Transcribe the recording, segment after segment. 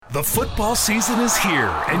The football season is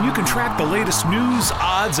here, and you can track the latest news,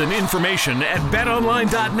 odds, and information at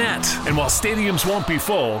betonline.net. And while stadiums won't be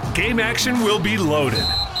full, game action will be loaded.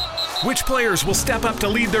 Which players will step up to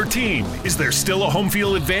lead their team? Is there still a home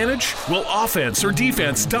field advantage? Will offense or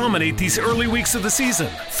defense dominate these early weeks of the season?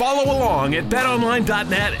 Follow along at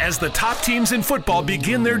betonline.net as the top teams in football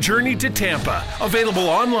begin their journey to Tampa. Available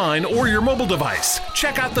online or your mobile device.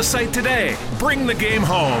 Check out the site today. Bring the game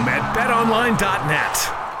home at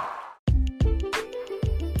betonline.net.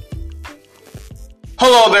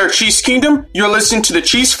 Hello there, Chiefs Kingdom. You're listening to the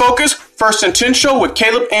Chiefs Focus 1st and 10 show with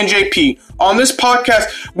Caleb and JP. On this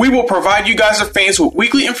podcast, we will provide you guys, the fans, with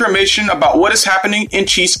weekly information about what is happening in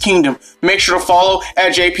Chiefs Kingdom. Make sure to follow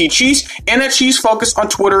at JP Chiefs and at Chiefs Focus on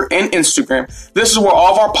Twitter and Instagram. This is where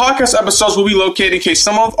all of our podcast episodes will be located in case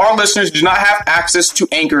some of our listeners do not have access to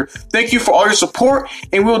Anchor. Thank you for all your support,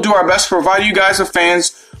 and we will do our best to provide you guys, the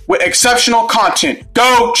fans, with exceptional content.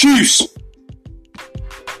 Go Chiefs!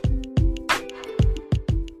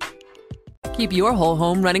 Keep your whole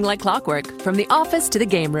home running like clockwork, from the office to the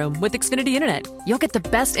game room with Xfinity Internet. You'll get the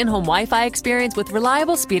best in-home Wi-Fi experience with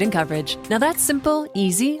reliable speed and coverage. Now that's simple,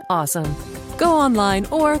 easy, awesome. Go online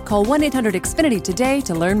or call 1-800-XFINITY today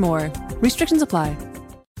to learn more. Restrictions apply.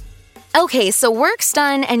 Okay, so work's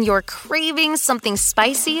done and you're craving something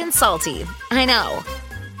spicy and salty. I know.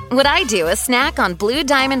 What I do is snack on Blue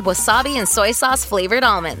Diamond wasabi and soy sauce flavored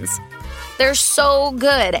almonds. They're so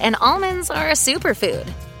good, and almonds are a superfood.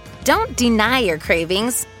 Don't deny your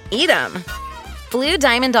cravings. Eat them. Blue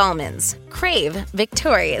Diamond almonds. Crave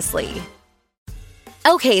victoriously.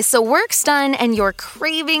 Okay, so work's done and you're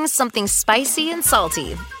craving something spicy and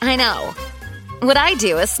salty. I know. What I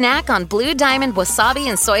do is snack on Blue Diamond wasabi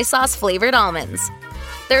and soy sauce flavored almonds.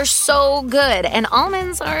 They're so good, and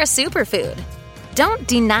almonds are a superfood. Don't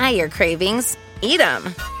deny your cravings. Eat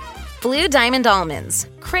them. Blue Diamond almonds.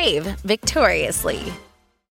 Crave victoriously.